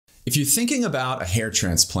If you're thinking about a hair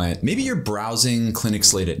transplant, maybe you're browsing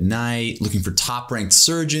clinics late at night, looking for top-ranked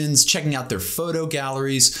surgeons, checking out their photo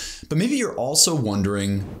galleries, but maybe you're also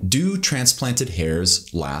wondering, do transplanted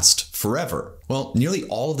hairs last forever? Well, nearly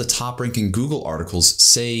all of the top-ranking Google articles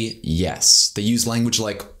say yes. They use language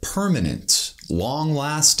like permanent,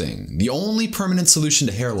 long-lasting, the only permanent solution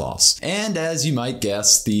to hair loss. And as you might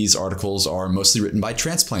guess, these articles are mostly written by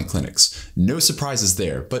transplant clinics. No surprises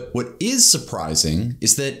there. But what is surprising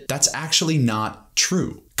is that that's actually not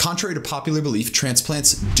true. Contrary to popular belief,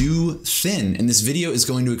 transplants do thin, and this video is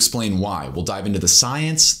going to explain why. We'll dive into the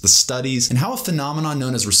science, the studies, and how a phenomenon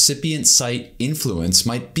known as recipient site influence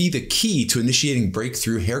might be the key to initiating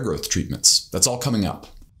breakthrough hair growth treatments. That's all coming up.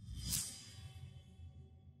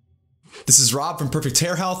 This is Rob from Perfect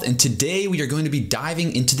Hair Health, and today we are going to be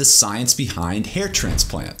diving into the science behind hair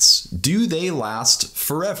transplants. Do they last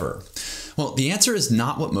forever? Well, the answer is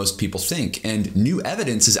not what most people think, and new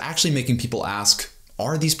evidence is actually making people ask,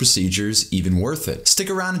 are these procedures even worth it? Stick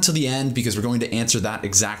around until the end because we're going to answer that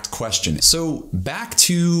exact question. So back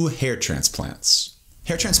to hair transplants.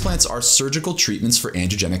 Hair transplants are surgical treatments for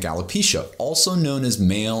androgenic alopecia, also known as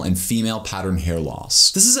male and female pattern hair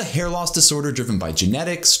loss. This is a hair loss disorder driven by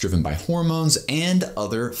genetics, driven by hormones, and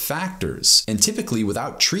other factors. And typically,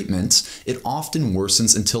 without treatment, it often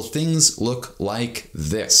worsens until things look like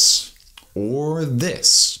this, or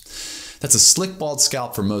this. That's a slick bald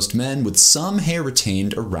scalp for most men with some hair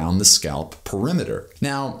retained around the scalp perimeter.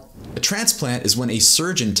 Now, a transplant is when a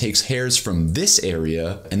surgeon takes hairs from this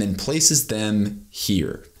area and then places them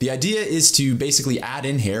here. The idea is to basically add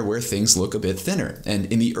in hair where things look a bit thinner.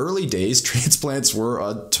 And in the early days, transplants were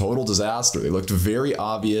a total disaster. They looked very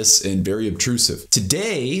obvious and very obtrusive.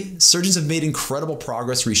 Today, surgeons have made incredible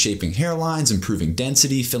progress reshaping hairlines, improving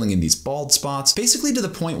density, filling in these bald spots, basically to the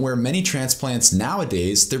point where many transplants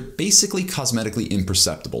nowadays, they're basically cosmetically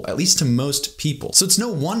imperceptible, at least to most people. So it's no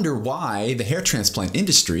wonder why the hair transplant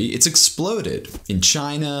industry, it's exploded. In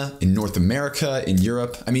China, in North America, in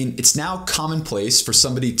Europe. I mean, it's now commonplace for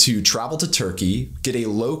somebody to travel to Turkey, get a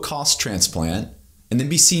low-cost transplant, and then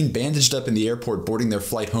be seen bandaged up in the airport boarding their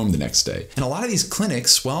flight home the next day. And a lot of these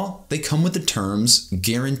clinics, well, they come with the terms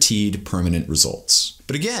guaranteed permanent results.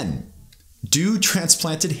 But again, do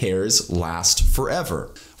transplanted hairs last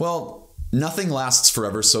forever? Well, nothing lasts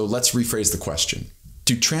forever, so let's rephrase the question.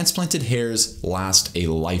 Do transplanted hairs last a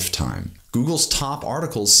lifetime? Google's top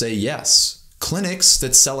articles say yes. Clinics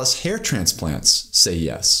that sell us hair transplants say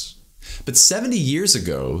yes. But 70 years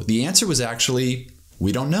ago, the answer was actually,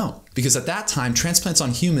 we don't know. Because at that time, transplants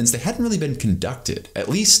on humans, they hadn't really been conducted, at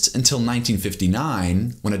least until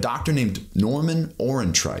 1959, when a doctor named Norman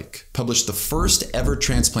Orentreich published the first ever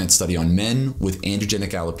transplant study on men with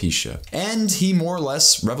androgenic alopecia. And he more or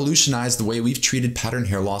less revolutionized the way we've treated pattern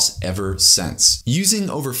hair loss ever since. Using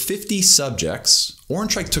over 50 subjects,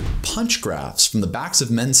 Orentreich took punch grafts from the backs of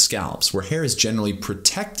men's scalps, where hair is generally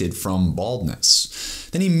protected from baldness.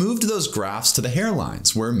 Then he moved those grafts to the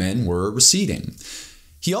hairlines, where men were receding.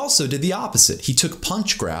 He also did the opposite. He took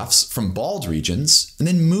punch grafts from bald regions and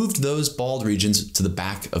then moved those bald regions to the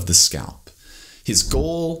back of the scalp. His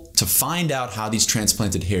goal, to find out how these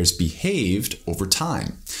transplanted hairs behaved over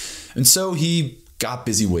time. And so he got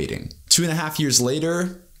busy waiting. 2.5 years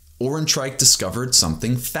later, Orentreich discovered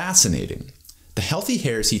something fascinating. The healthy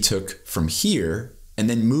hairs he took from here and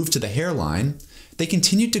then moved to the hairline, they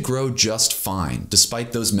continued to grow just fine,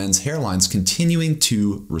 despite those men's hairlines continuing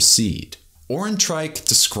to recede. Orentreich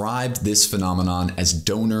described this phenomenon as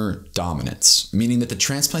donor dominance, meaning that the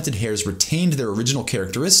transplanted hairs retained their original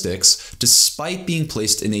characteristics despite being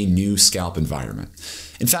placed in a new scalp environment.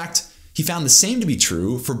 In fact, he found the same to be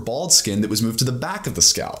true for bald skin that was moved to the back of the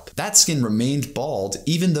scalp. That skin remained bald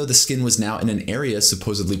even though the skin was now in an area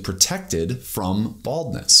supposedly protected from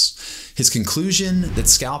baldness. His conclusion that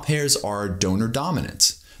scalp hairs are donor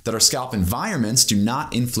dominant, that our scalp environments do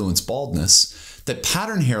not influence baldness, that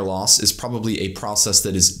pattern hair loss is probably a process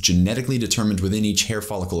that is genetically determined within each hair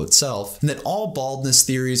follicle itself, and that all baldness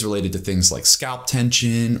theories related to things like scalp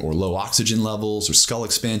tension or low oxygen levels or skull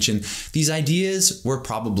expansion, these ideas were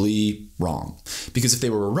probably wrong. Because if they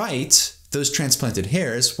were right, those transplanted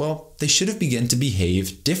hairs, well, they should have begun to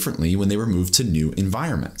behave differently when they were moved to new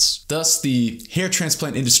environments. Thus, the hair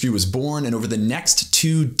transplant industry was born, and over the next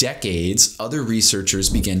 2 decades, other researchers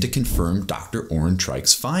began to confirm Dr.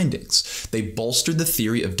 Orentreich's findings. They bolstered the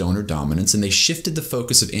theory of donor dominance, and they shifted the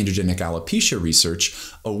focus of androgenic alopecia research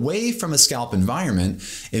away from a scalp environment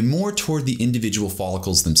and more toward the individual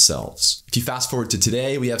follicles themselves. If you fast forward to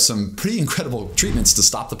today, we have some pretty incredible treatments to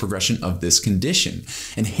stop the progression of this condition.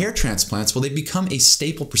 And hair transplants, well, they become a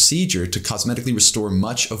staple procedure procedure to cosmetically restore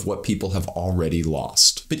much of what people have already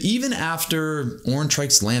lost. But even after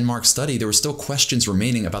Orentreich's landmark study, there were still questions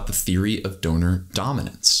remaining about the theory of donor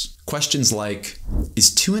dominance. Questions like,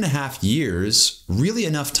 is 2.5 years really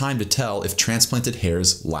enough time to tell if transplanted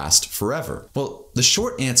hairs last forever? Well, the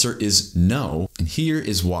short answer is no, and here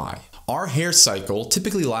is why. Our hair cycle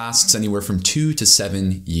typically lasts anywhere from 2 to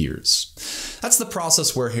 7 years. That's the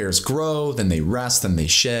process where hairs grow, then they rest, then they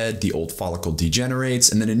shed, the old follicle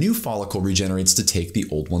degenerates, and then a new follicle regenerates to take the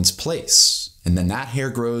old one's place. And then that hair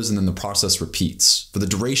grows, and then the process repeats for the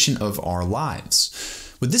duration of our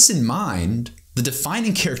lives. With this in mind, the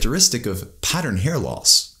defining characteristic of pattern hair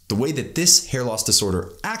loss, the way that this hair loss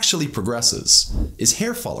disorder actually progresses, is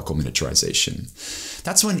hair follicle miniaturization.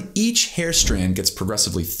 That's when each hair strand gets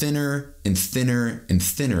progressively thinner and thinner and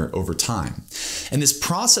thinner over time. And this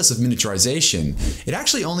process of miniaturization, it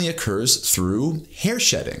actually only occurs through hair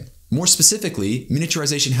shedding. More specifically,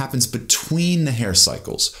 miniaturization happens between the hair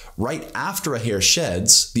cycles. Right after a hair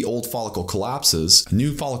sheds, the old follicle collapses, a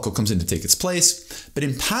new follicle comes in to take its place, but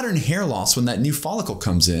in pattern hair loss, when that new follicle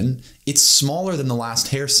comes in, it's smaller than the last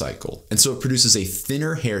hair cycle, and so it produces a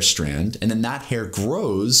thinner hair strand, and then that hair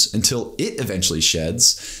grows until it eventually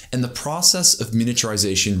sheds, and the process of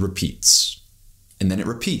miniaturization repeats. And then it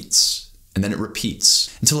repeats, and then it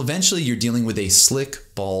repeats, until eventually you're dealing with a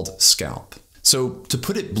slick, bald scalp. So to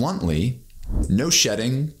put it bluntly, no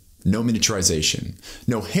shedding, no miniaturization.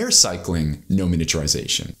 No hair cycling, no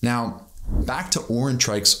miniaturization. Now, back to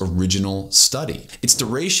Orentreich's original study. Its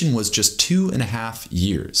duration was just 2.5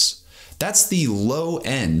 years. That's the low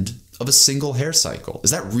end of a single hair cycle.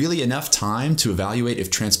 Is that really enough time to evaluate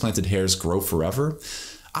if transplanted hairs grow forever?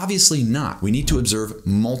 Obviously not. We need to observe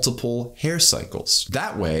multiple hair cycles.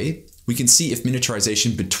 That way, we can see if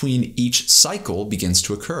miniaturization between each cycle begins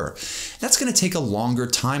to occur. That's going to take a longer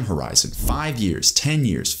time horizon, 5 years, 10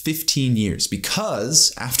 years, 15 years,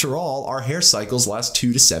 because after all, our hair cycles last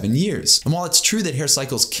 2 to 7 years. And while it's true that hair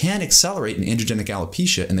cycles can accelerate in androgenic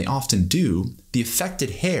alopecia, and they often do, the affected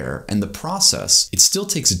hair and the process, it still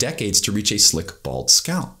takes decades to reach a slick, bald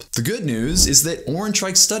scalp. The good news is that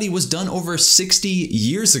Orentreich's study was done over 60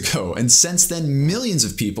 years ago, and since then, millions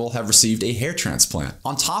of people have received a hair transplant.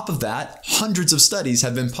 On top of that, hundreds of studies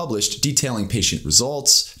have been published detailing patient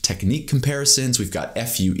results, technique comparisons, we've got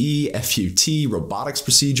FUE, FUT, robotics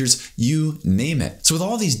procedures, you name it. So with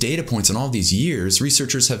all these data points and all these years,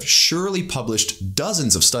 researchers have surely published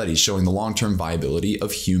dozens of studies showing the long-term viability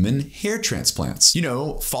of human hair transplants. You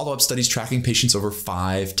know, follow-up studies tracking patients over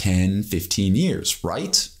 5, 10, 15 years,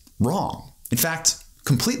 right? Wrong. In fact,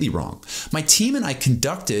 completely wrong. My team and I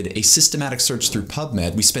conducted a systematic search through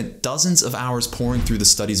PubMed. We spent dozens of hours poring through the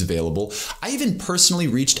studies available. I even personally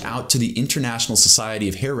reached out to the International Society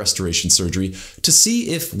of Hair Restoration Surgery to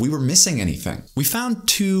see if we were missing anything. We found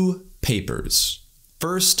 2 papers.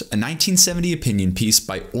 First, a 1970 opinion piece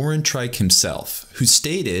by Orentreich himself, who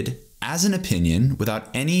stated, as an opinion, without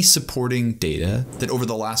any supporting data, that over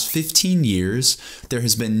the last 15 years, there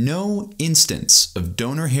has been no instance of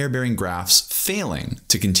donor hair-bearing grafts failing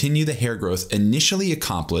to continue the hair growth initially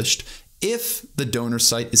accomplished if the donor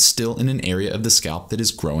site is still in an area of the scalp that is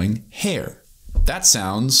growing hair. That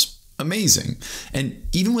sounds amazing. And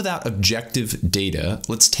even without objective data,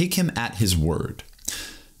 let's take him at his word.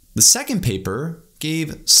 The second paper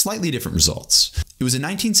gave slightly different results. It was a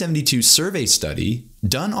 1972 survey study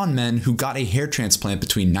done on men who got a hair transplant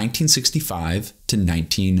between 1965 to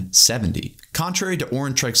 1970. Contrary to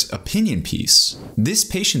Orentreich's opinion piece, this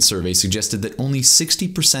patient survey suggested that only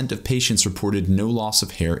 60% of patients reported no loss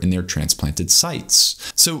of hair in their transplanted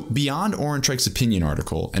sites. So beyond Orentreich's opinion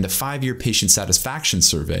article and a 5-year patient satisfaction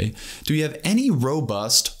survey, do we have any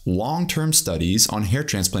robust long-term studies on hair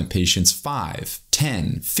transplant patients 5,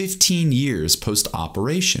 10, 15 years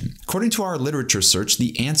post-operation? According to our literature search,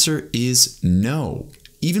 the answer is no,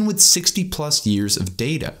 even with 60+ years of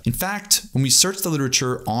data. In fact, when we search the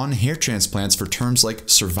literature on hair transplants for terms like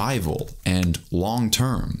survival and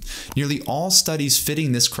long-term, nearly all studies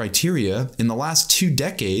fitting this criteria in the last 2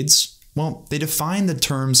 decades, well, they define the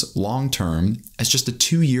terms long-term as just a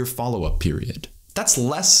 2-year follow-up period. That's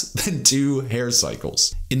less than 2 hair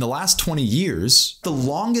cycles. In the last 20 years, the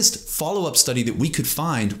longest follow-up study that we could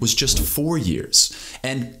find was just 4 years.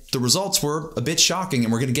 And the results were a bit shocking,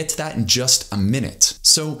 and we're going to get to that in just a minute.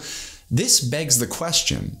 So this begs the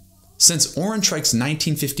question, since Orentreich's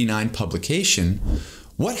 1959 publication,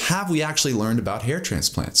 what have we actually learned about hair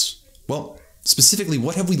transplants? Well, specifically,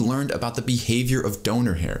 what have we learned about the behavior of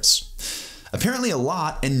donor hairs? Apparently a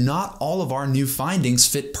lot, and not all of our new findings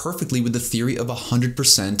fit perfectly with the theory of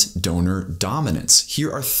 100% donor dominance.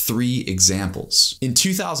 Here are 3 examples. In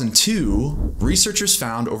 2002, researchers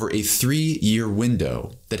found over a 3-year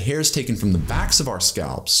window that hairs taken from the backs of our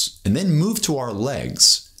scalps and then moved to our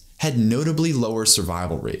legs had notably lower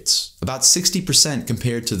survival rates, about 60%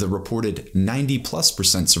 compared to the reported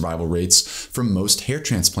 90+% survival rates from most hair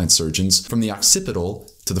transplant surgeons from the occipital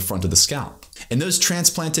to the front of the scalp. And those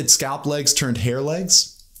transplanted scalp legs turned hair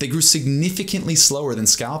legs, they grew significantly slower than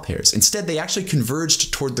scalp hairs. Instead, they actually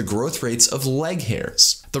converged toward the growth rates of leg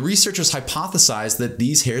hairs. The researchers hypothesized that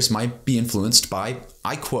these hairs might be influenced by,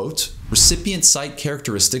 I quote, recipient site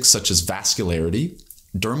characteristics such as vascularity,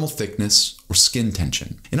 dermal thickness, or skin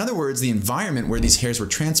tension. In other words, the environment where these hairs were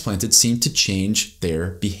transplanted seemed to change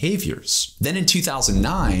their behaviors. Then in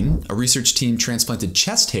 2009, a research team transplanted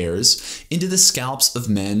chest hairs into the scalps of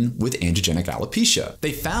men with androgenic alopecia.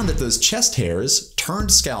 They found that those chest hairs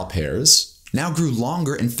turned scalp hairs now grew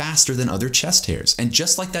longer and faster than other chest hairs. And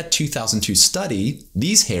just like that 2002 study,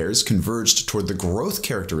 these hairs converged toward the growth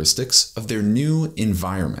characteristics of their new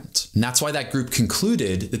environment. And that's why that group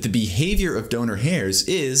concluded that the behavior of donor hairs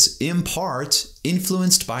is, in part,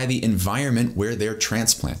 influenced by the environment where they're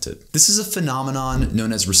transplanted. This is a phenomenon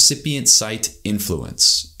known as recipient site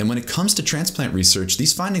influence. And when it comes to transplant research,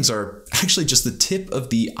 these findings are actually just the tip of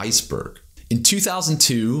the iceberg. In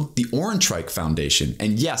 2002, the Orentreich Foundation,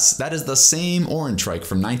 and yes, that is the same Orentreich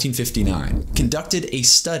from 1959, conducted a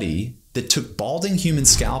study that took balding human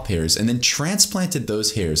scalp hairs and then transplanted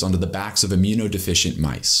those hairs onto the backs of immunodeficient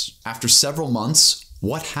mice. After several months,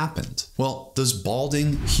 what happened? Well, those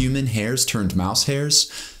balding human hairs turned mouse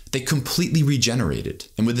hairs, they completely regenerated,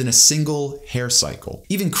 and within a single hair cycle.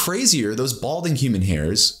 Even crazier, those balding human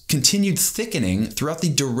hairs continued thickening throughout the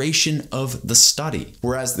duration of the study.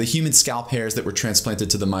 Whereas the human scalp hairs that were transplanted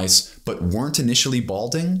to the mice but weren't initially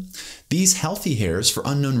balding, these healthy hairs, for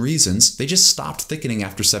unknown reasons, they just stopped thickening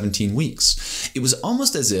after 17 weeks. It was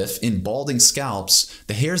almost as if in balding scalps,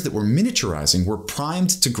 the hairs that were miniaturizing were primed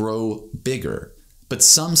to grow bigger. But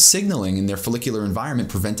some signaling in their follicular environment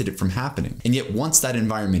prevented it from happening. And yet once that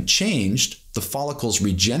environment changed, the follicles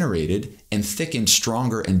regenerated and thickened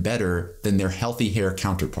stronger and better than their healthy hair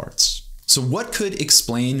counterparts. So what could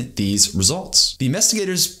explain these results? The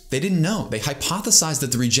investigators, they didn't know. They hypothesized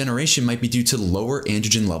that the regeneration might be due to lower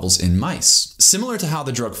androgen levels in mice. Similar to how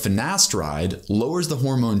the drug finasteride lowers the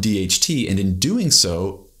hormone DHT and in doing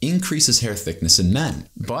so, increases hair thickness in men.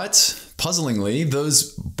 But puzzlingly,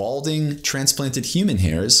 those balding transplanted human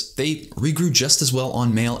hairs, they regrew just as well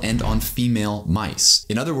on male and on female mice.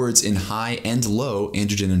 In other words, in high and low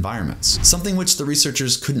androgen environments, something which the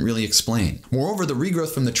researchers couldn't really explain. Moreover, the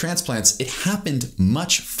regrowth from the transplants, it happened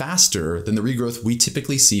much faster than the regrowth we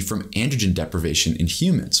typically see from androgen deprivation in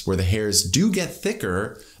humans, where the hairs do get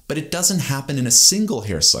thicker, but it doesn't happen in a single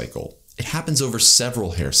hair cycle. It happens over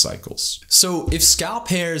several hair cycles. So if scalp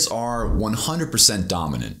hairs are 100%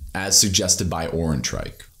 dominant, as suggested by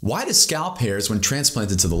Orentreich, why do scalp hairs, when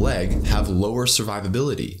transplanted to the leg, have lower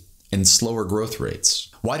survivability and slower growth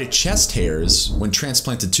rates? Why do chest hairs, when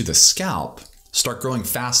transplanted to the scalp, start growing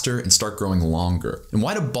faster and start growing longer? And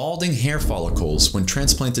why do balding hair follicles, when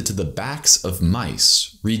transplanted to the backs of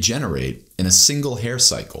mice, regenerate in a single hair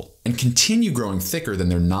cycle and continue growing thicker than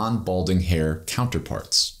their non-balding hair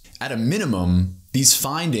counterparts? At a minimum, these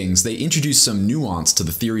findings, they introduce some nuance to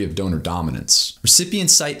the theory of donor dominance.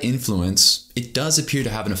 Recipient site influence, it does appear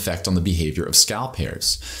to have an effect on the behavior of scalp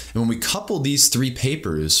hairs. And when we couple these 3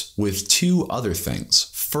 papers with 2 other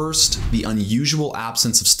things, first, the unusual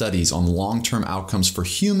absence of studies on long-term outcomes for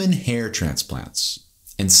human hair transplants,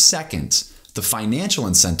 and second, the financial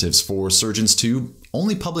incentives for surgeons to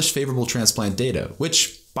only publish favorable transplant data,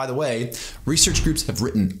 which, by the way, research groups have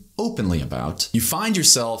written openly about, you find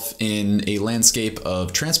yourself in a landscape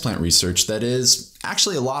of transplant research that is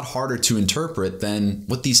actually a lot harder to interpret than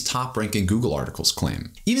what these top-ranking Google articles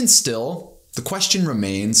claim. Even still, the question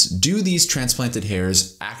remains, do these transplanted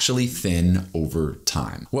hairs actually thin over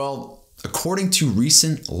time? Well, according to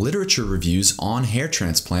recent literature reviews on hair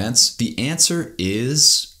transplants, the answer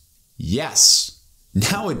is yes.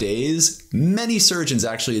 Nowadays, many surgeons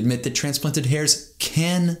actually admit that transplanted hairs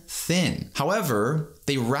can thin. However,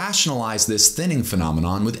 they rationalize this thinning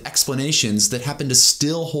phenomenon with explanations that happen to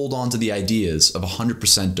still hold on to the ideas of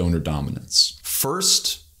 100% donor dominance.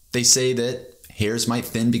 First, they say that hairs might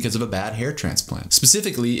thin because of a bad hair transplant.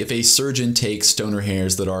 Specifically, if a surgeon takes donor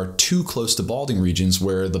hairs that are too close to balding regions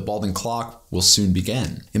where the balding clock will soon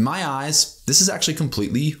begin. In my eyes, this is actually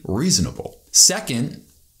completely reasonable. Second,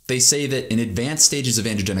 They say that in advanced stages of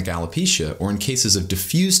androgenic alopecia, or in cases of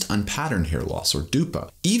diffused unpatterned hair loss, or DUPA,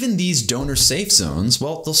 even these donor safe zones,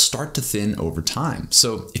 well, they'll start to thin over time.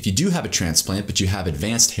 So if you do have a transplant, but you have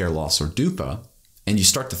advanced hair loss or DUPA, and you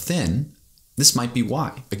start to thin, this might be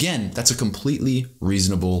why. Again, that's a completely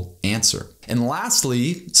reasonable answer. And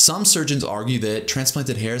lastly, some surgeons argue that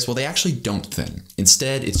transplanted hairs, well, they actually don't thin.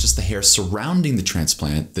 Instead, it's just the hair surrounding the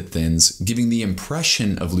transplant that thins, giving the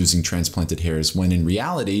impression of losing transplanted hairs when in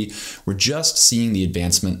reality, we're just seeing the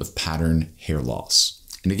advancement of pattern hair loss.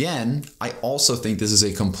 And again, I also think this is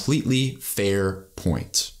a completely fair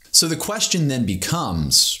point. So the question then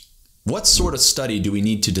becomes, what sort of study do we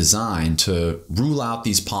need to design to rule out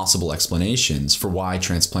these possible explanations for why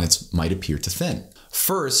transplants might appear to thin?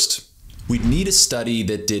 First, we'd need a study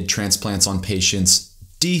that did transplants on patients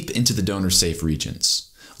deep into the donor-safe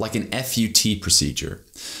regions, like an FUT procedure.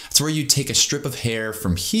 It's where you take a strip of hair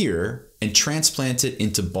from here and transplant it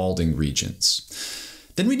into balding regions.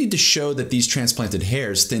 Then we need to show that these transplanted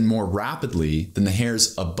hairs thin more rapidly than the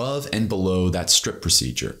hairs above and below that strip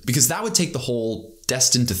procedure, because that would take the whole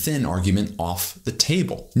destined to thin argument off the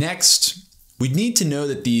table. Next, we'd need to know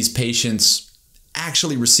that these patients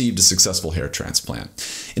actually received a successful hair transplant.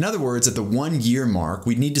 In other words, at the 1 year mark,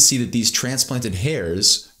 we'd need to see that these transplanted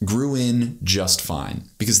hairs grew in just fine,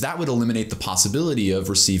 because that would eliminate the possibility of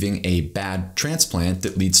receiving a bad transplant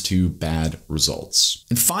that leads to bad results.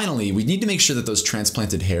 And finally, we need to make sure that those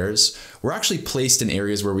transplanted hairs were actually placed in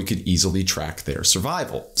areas where we could easily track their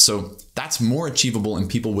survival. So that's more achievable in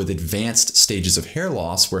people with advanced stages of hair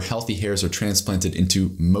loss, where healthy hairs are transplanted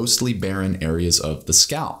into mostly barren areas of the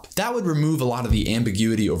scalp. That would remove a lot of the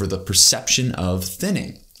ambiguity over the perception of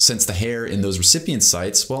thinning, since the hair in those recipient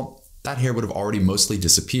sites, well, that hair would have already mostly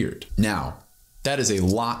disappeared. Now, that is a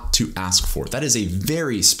lot to ask for. That is a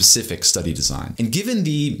very specific study design. And given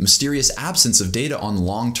the mysterious absence of data on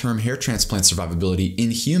long-term hair transplant survivability in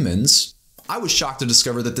humans, I was shocked to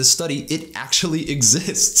discover that this study, it actually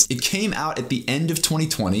exists. It came out at the end of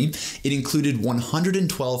 2020. It included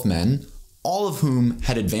 112 men, all of whom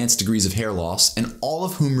had advanced degrees of hair loss, and all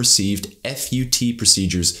of whom received FUT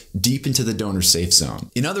procedures deep into the donor-safe zone.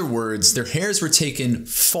 In other words, their hairs were taken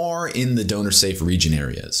far in the donor-safe region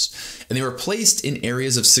areas, and they were placed in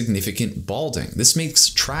areas of significant balding. This makes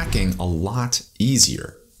tracking a lot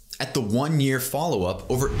easier. At the 1 year follow-up,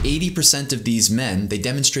 over 80% of these men, they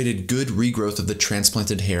demonstrated good regrowth of the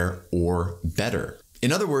transplanted hair or better.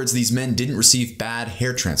 In other words, these men didn't receive bad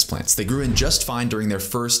hair transplants. They grew in just fine during their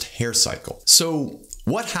first hair cycle. So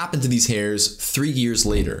what happened to these hairs 3 years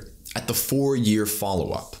later at the 4 year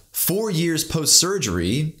follow-up? 4 years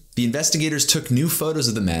post-surgery, the investigators took new photos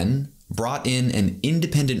of the men, brought in an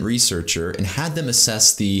independent researcher, and had them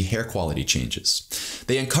assess the hair quality changes.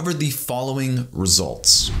 They uncovered the following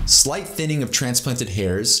results: slight thinning of transplanted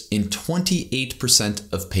hairs in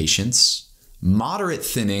 28% of patients, moderate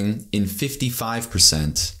thinning in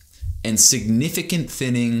 55%, and significant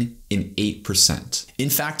thinning in 8%. In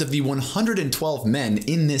fact, of the 112 men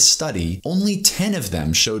in this study, only 10 of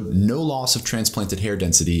them showed no loss of transplanted hair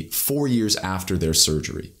density 4 years after their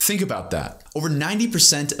surgery. Think about that. Over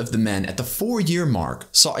 90% of the men at the 4 year mark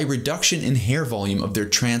saw a reduction in hair volume of their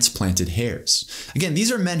transplanted hairs. Again,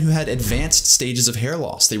 these are men who had advanced stages of hair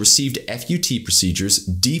loss. They received FUT procedures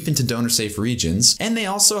deep into donor-safe regions, and they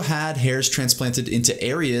also had hairs transplanted into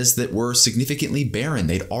areas that were significantly barren.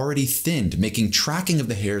 They'd already thinned, making tracking of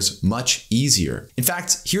the hairs much easier. In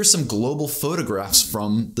fact, here's some global photographs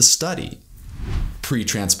from the study.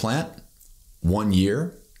 Pre-transplant, 1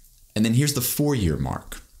 year, and then here's the 4 year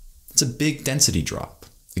mark. It's a big density drop.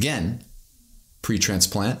 Again,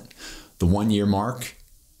 pre-transplant, the 1 year mark,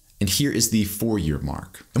 and here is the 4 year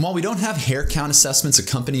mark. And while we don't have hair count assessments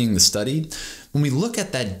accompanying the study, when we look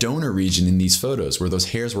at that donor region in these photos where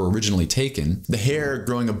those hairs were originally taken, the hair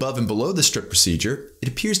growing above and below the strip procedure, it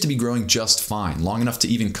appears to be growing just fine, long enough to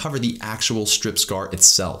even cover the actual strip scar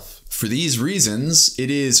itself. For these reasons,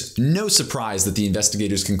 it is no surprise that the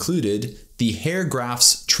investigators concluded the hair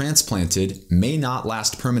grafts transplanted may not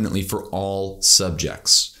last permanently for all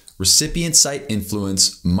subjects. Recipient site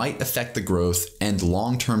influence might affect the growth and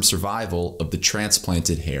long-term survival of the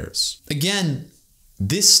transplanted hairs. Again,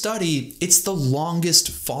 this study, it's the longest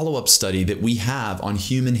follow-up study that we have on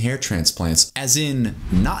human hair transplants, as in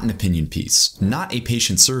not an opinion piece, not a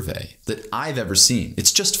patient survey that I've ever seen.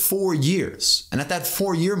 It's just 4 years. And at that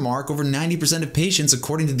 4 year mark, over 90% of patients,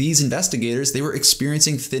 according to these investigators, they were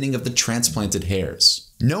experiencing thinning of the transplanted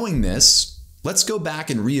hairs. Knowing this, let's go back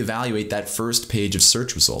and reevaluate that first page of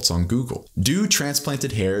search results on Google. Do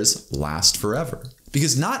transplanted hairs last forever?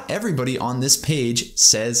 Because not everybody on this page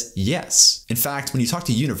says yes. In fact, when you talk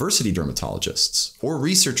to university dermatologists or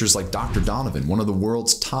researchers like Dr. Donovan, one of the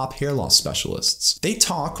world's top hair loss specialists, they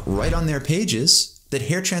talk right on their pages that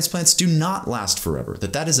hair transplants do not last forever,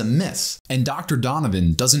 that is a myth. And Dr.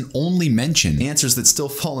 Donovan doesn't only mention answers that still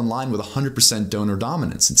fall in line with 100% donor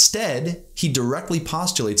dominance. Instead, he directly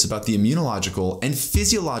postulates about the immunological and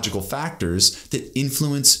physiological factors that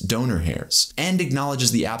influence donor hairs, and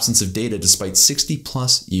acknowledges the absence of data despite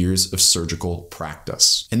 60+ years of surgical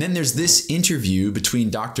practice. And then there's this interview between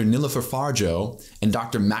Dr. Nilüfer Farjo and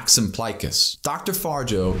Dr. Maxim Plikus. Dr.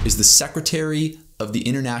 Farjo is the secretary of the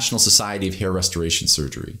International Society of Hair Restoration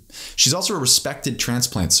Surgery. She's also a respected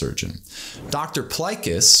transplant surgeon. Dr.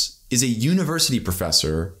 Plikus is a university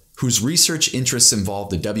professor whose research interests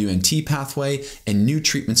involve the WNT pathway and new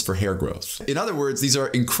treatments for hair growth. In other words, these are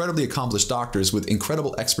incredibly accomplished doctors with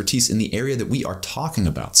incredible expertise in the area that we are talking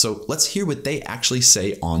about. So let's hear what they actually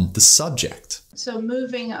say on the subject. So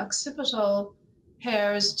moving occipital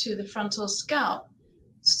hairs to the frontal scalp.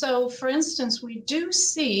 So, for instance, we do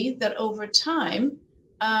see that over time,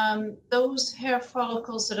 those hair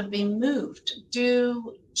follicles that have been moved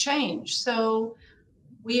do change. So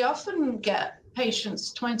we often get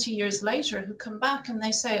patients 20 years later who come back and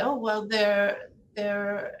they say, oh, well, their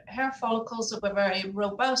hair follicles were very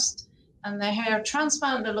robust and their hair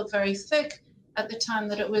transplant that looked very thick at the time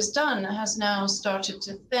that it was done has now started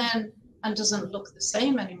to thin and doesn't look the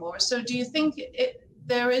same anymore. So do you think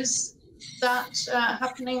there is that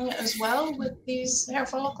happening as well with these hair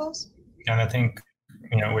follicles? And I think,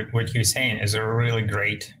 what you're saying is a really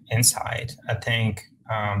great insight. I think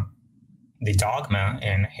the dogma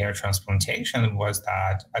in hair transplantation was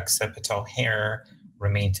that occipital hair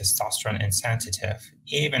remain testosterone insensitive,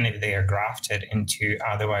 even if they are grafted into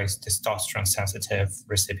otherwise testosterone sensitive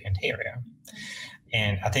recipient area.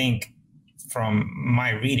 And I think from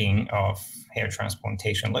my reading of hair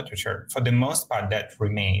transplantation literature, for the most part, that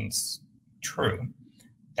remains true,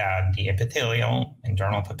 that the epithelial and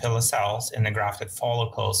dermal papilla cells in the grafted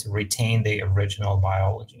follicles retain the original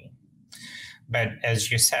biology. But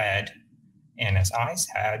as you said, and as I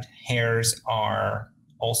said, hairs are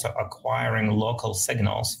also acquiring local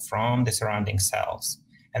signals from the surrounding cells.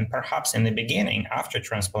 And perhaps in the beginning, after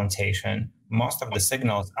transplantation, most of the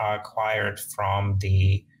signals are acquired from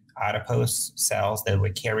the adipose cells that were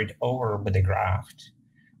carried over with the graft.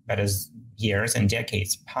 But as years and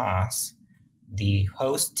decades pass, the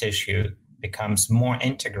host tissue becomes more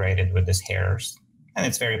integrated with these hairs. And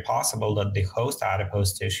it's very possible that the host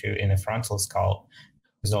adipose tissue in the frontal scalp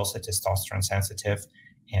is also testosterone sensitive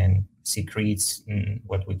and secretes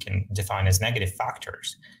what we can define as negative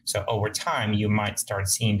factors. So over time, you might start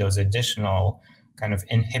seeing those additional kind of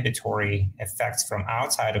inhibitory effects from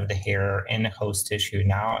outside of the hair in the host tissue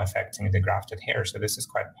now affecting the grafted hair. So this is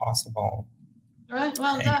quite possible. Right.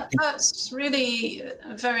 Well, that's really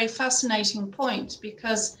a very fascinating point,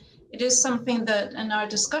 because it is something that in our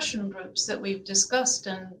discussion groups that we've discussed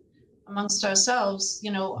and amongst ourselves,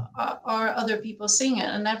 are other people seeing it?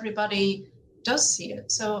 And everybody does see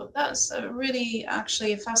it. So that's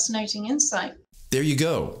actually a fascinating insight. There you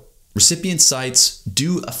go. Recipient sites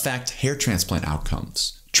do affect hair transplant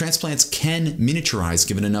outcomes. Transplants can miniaturize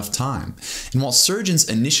given enough time. And while surgeons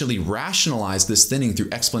initially rationalized this thinning through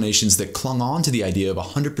explanations that clung on to the idea of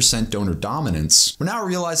 100% donor dominance, we're now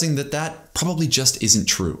realizing that that probably just isn't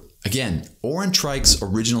true. Again, Orentreich's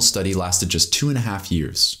original study lasted just 2.5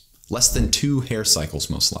 years. Less than 2 hair cycles,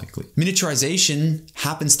 most likely. Miniaturization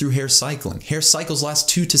happens through hair cycling. Hair cycles last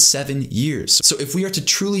 2 to 7 years. So if we are to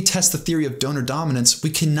truly test the theory of donor dominance,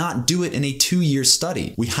 we cannot do it in a 2-year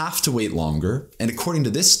study. We have to wait longer. And according to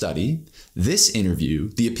this study, this interview,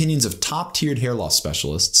 the opinions of top-tiered hair loss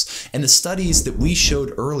specialists, and the studies that we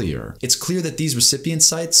showed earlier, it's clear that these recipient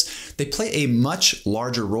sites, they play a much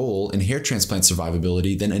larger role in hair transplant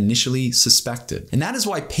survivability than initially suspected. And that is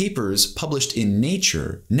why papers published in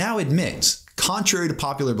Nature now admit, contrary to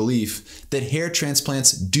popular belief, that hair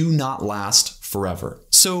transplants do not last forever.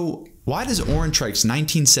 So why does Orentreich's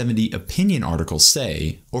 1970 opinion article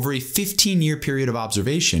say, over a 15-year period of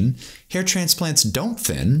observation, hair transplants don't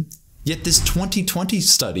thin, yet this 2020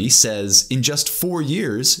 study says in just 4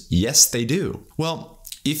 years, yes, they do? Well,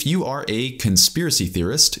 if you are a conspiracy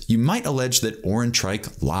theorist, you might allege that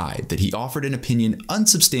Orentreich lied, that he offered an opinion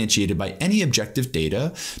unsubstantiated by any objective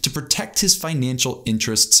data to protect his financial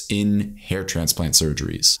interests in hair transplant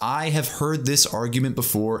surgeries. I have heard this argument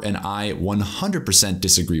before, and I 100%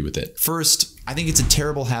 disagree with it. First, I think it's a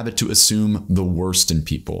terrible habit to assume the worst in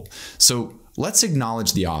people. So let's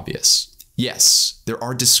acknowledge the obvious. Yes, there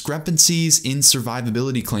are discrepancies in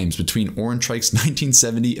survivability claims between Orentreich's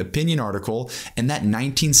 1970 opinion article and that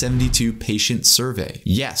 1972 patient survey.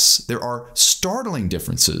 Yes, there are startling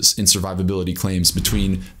differences in survivability claims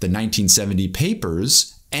between the 1970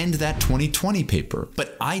 papers and that 2020 paper.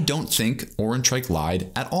 But I don't think Orentreich lied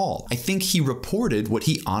at all. I think he reported what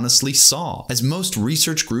he honestly saw, as most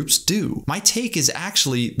research groups do. My take is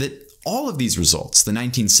actually that all of these results, the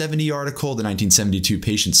 1970 article, the 1972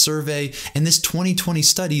 patient survey, and this 2020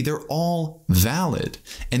 study, they're all valid.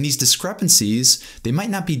 And these discrepancies, they might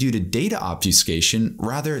not be due to data obfuscation,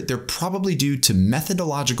 rather they're probably due to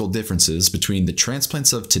methodological differences between the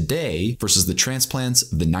transplants of today versus the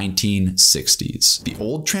transplants of the 1960s. The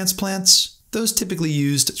old transplants, those typically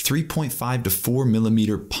used 3.5 to 4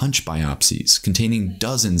 millimeter punch biopsies containing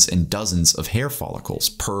dozens and dozens of hair follicles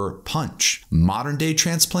per punch. Modern day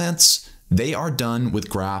transplants, they are done with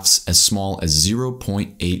grafts as small as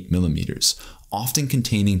 0.8 millimeters, often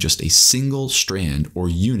containing just a single strand or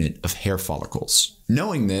unit of hair follicles.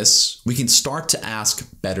 Knowing this, we can start to ask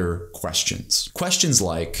better questions. Questions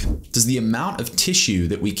like, does the amount of tissue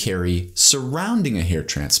that we carry surrounding a hair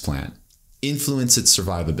transplant influence its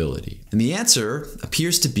survivability? And the answer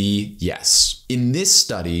appears to be yes. In this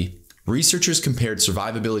study, researchers compared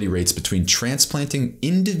survivability rates between transplanting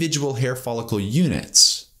individual hair follicle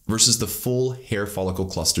units versus the full hair follicle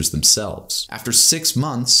clusters themselves. After 6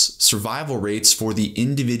 months, survival rates for the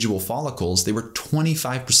individual follicles, they were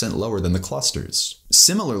 25% lower than the clusters.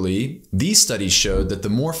 Similarly, these studies showed that the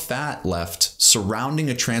more fat left surrounding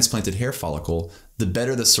a transplanted hair follicle, the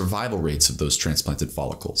better the survival rates of those transplanted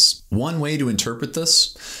follicles. One way to interpret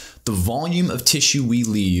this, the volume of tissue we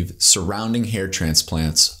leave surrounding hair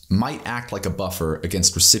transplants might act like a buffer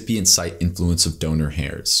against recipient site influence of donor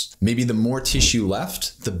hairs. Maybe the more tissue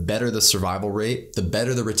left, the better the survival rate, the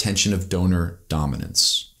better the retention of donor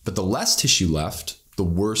dominance. But the less tissue left, the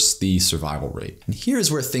worse the survival rate. And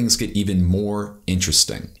here's where things get even more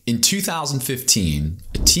interesting. In 2015,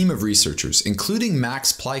 a team of researchers, including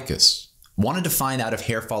Max Plikus, wanted to find out if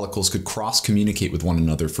hair follicles could cross-communicate with one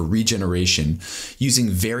another for regeneration using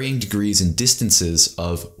varying degrees and distances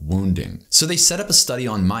of wounding. So they set up a study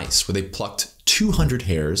on mice where they plucked 200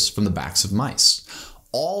 hairs from the backs of mice,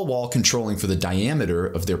 all while controlling for the diameter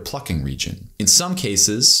of their plucking region. In some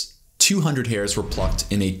cases, 200 hairs were plucked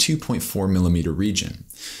in a 2.4 millimeter region.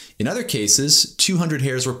 In other cases, 200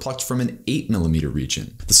 hairs were plucked from an 8 millimeter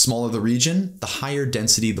region. The smaller the region, the higher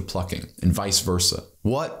density the plucking, and vice versa.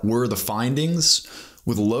 What were the findings?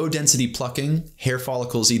 With low density plucking, hair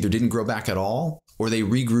follicles either didn't grow back at all, or they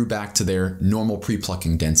regrew back to their normal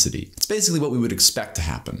pre-plucking density. It's basically what we would expect to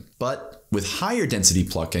happen. But with higher density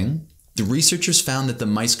plucking, the researchers found that the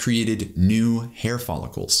mice created new hair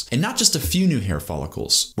follicles. And not just a few new hair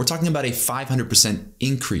follicles. We're talking about a 500%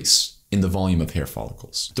 increase in the volume of hair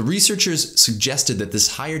follicles. The researchers suggested that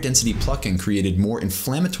this higher density plucking created more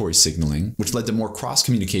inflammatory signaling, which led to more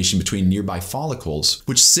cross-communication between nearby follicles,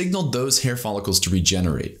 which signaled those hair follicles to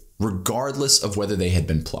regenerate, regardless of whether they had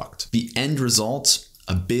been plucked. The end result,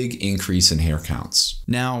 a big increase in hair counts.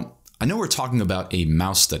 Now, I know we're talking about a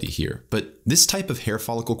mouse study here, but this type of hair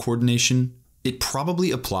follicle coordination, it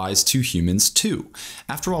probably applies to humans too.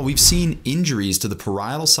 After all, we've seen injuries to the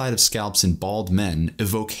parietal side of scalps in bald men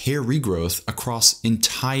evoke hair regrowth across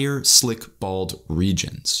entire slick bald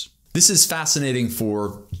regions. This is fascinating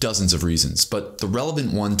for dozens of reasons, but the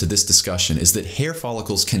relevant one to this discussion is that hair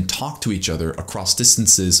follicles can talk to each other across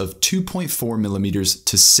distances of 2.4 millimeters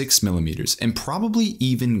to 6 millimeters, and probably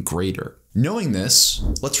even greater. Knowing this,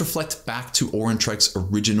 let's reflect back to Orentreich's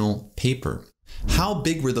original paper. How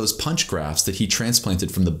big were those punch grafts that he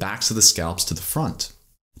transplanted from the backs of the scalps to the front?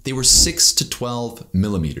 They were 6 to 12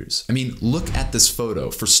 millimeters. I mean, look at this photo.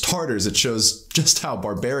 For starters, it shows just how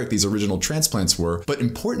barbaric these original transplants were, but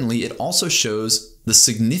importantly, it also shows the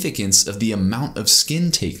significance of the amount of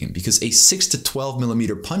skin taken, because a 6 to 12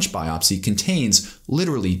 millimeter punch biopsy contains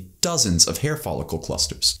literally dozens of hair follicle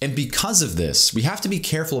clusters. And because of this, we have to be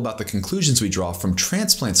careful about the conclusions we draw from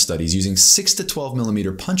transplant studies using 6 to 12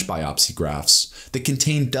 millimeter punch biopsy grafts that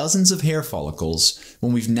contain dozens of hair follicles,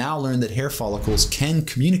 when we've now learned that hair follicles can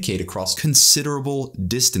communicate across considerable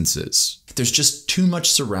distances. There's just too much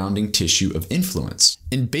surrounding tissue of influence.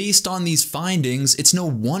 And based on these findings, it's no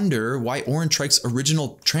wonder why Orentreich's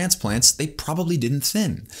original transplants, they probably didn't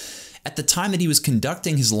thin. At the time that he was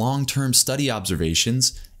conducting his long-term study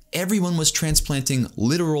observations, everyone was transplanting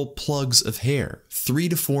literal plugs of hair, 3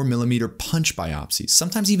 to 4 millimeter punch biopsies,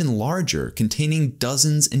 sometimes even larger, containing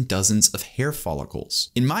dozens and dozens of hair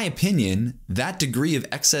follicles. In my opinion, that degree of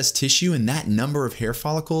excess tissue and that number of hair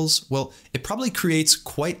follicles, well, it probably creates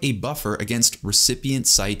quite a buffer against recipient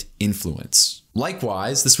site influence.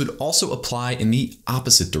 Likewise, this would also apply in the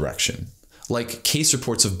opposite direction. Like case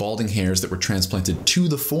reports of balding hairs that were transplanted to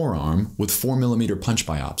the forearm with 4 millimeter punch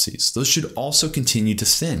biopsies. Those should also continue to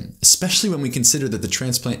thin, especially when we consider that the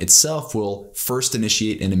transplant itself will first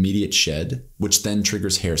initiate an immediate shed, which then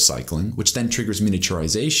triggers hair cycling, which then triggers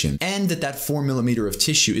miniaturization, and that 4 millimeter of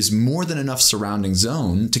tissue is more than enough surrounding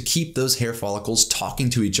zone to keep those hair follicles talking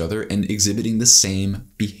to each other and exhibiting the same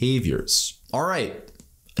behaviors. All right.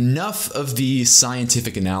 Enough of the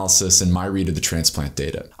scientific analysis and my read of the transplant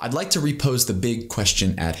data. I'd like to repose the big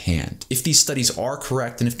question at hand. If these studies are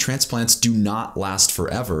correct and if transplants do not last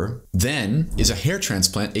forever, then is a hair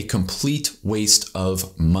transplant a complete waste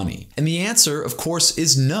of money? And the answer, of course,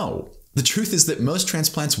 is no. The truth is that most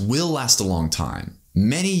transplants will last a long time.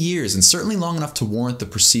 Many years, and certainly long enough to warrant the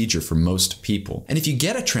procedure for most people. And if you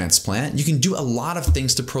get a transplant, you can do a lot of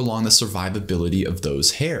things to prolong the survivability of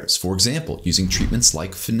those hairs. For example, using treatments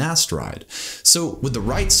like finasteride. So with the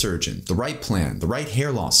right surgeon, the right plan, the right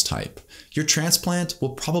hair loss type, your transplant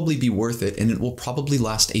will probably be worth it, and it will probably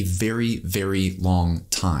last a very, very long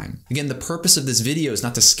time. Again, the purpose of this video is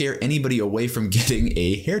not to scare anybody away from getting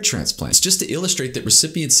a hair transplant. It's just to illustrate that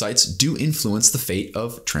recipient sites do influence the fate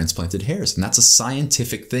of transplanted hairs, and that's a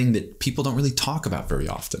scientific thing that people don't really talk about very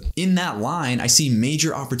often. In that line, I see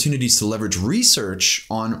major opportunities to leverage research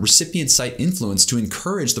on recipient site influence to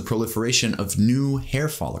encourage the proliferation of new hair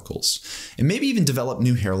follicles, and maybe even develop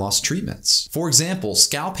new hair loss treatments. For example,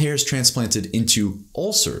 scalp hairs transplanted into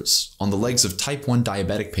ulcers on the legs of type 1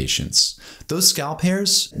 diabetic patients. Those scalp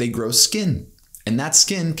hairs, they grow skin, and that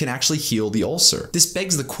skin can actually heal the ulcer. This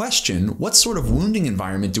begs the question, what sort of wounding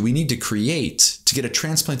environment do we need to create to get a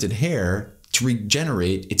transplanted hair to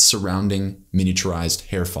regenerate its surrounding miniaturized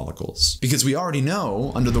hair follicles? Because we already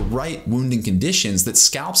know, under the right wounding conditions, that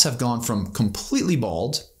scalps have gone from completely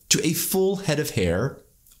bald to a full head of hair,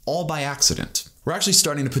 all by accident. We're actually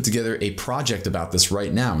starting to put together a project about this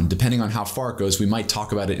right now, and depending on how far it goes, we might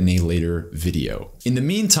talk about it in a later video. In the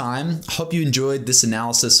meantime, I hope you enjoyed this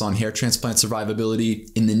analysis on hair transplant survivability.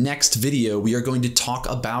 In the next video, we are going to talk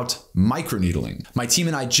about microneedling. My team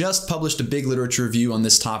and I just published a big literature review on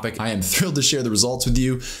this topic. I am thrilled to share the results with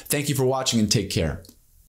you. Thank you for watching and take care.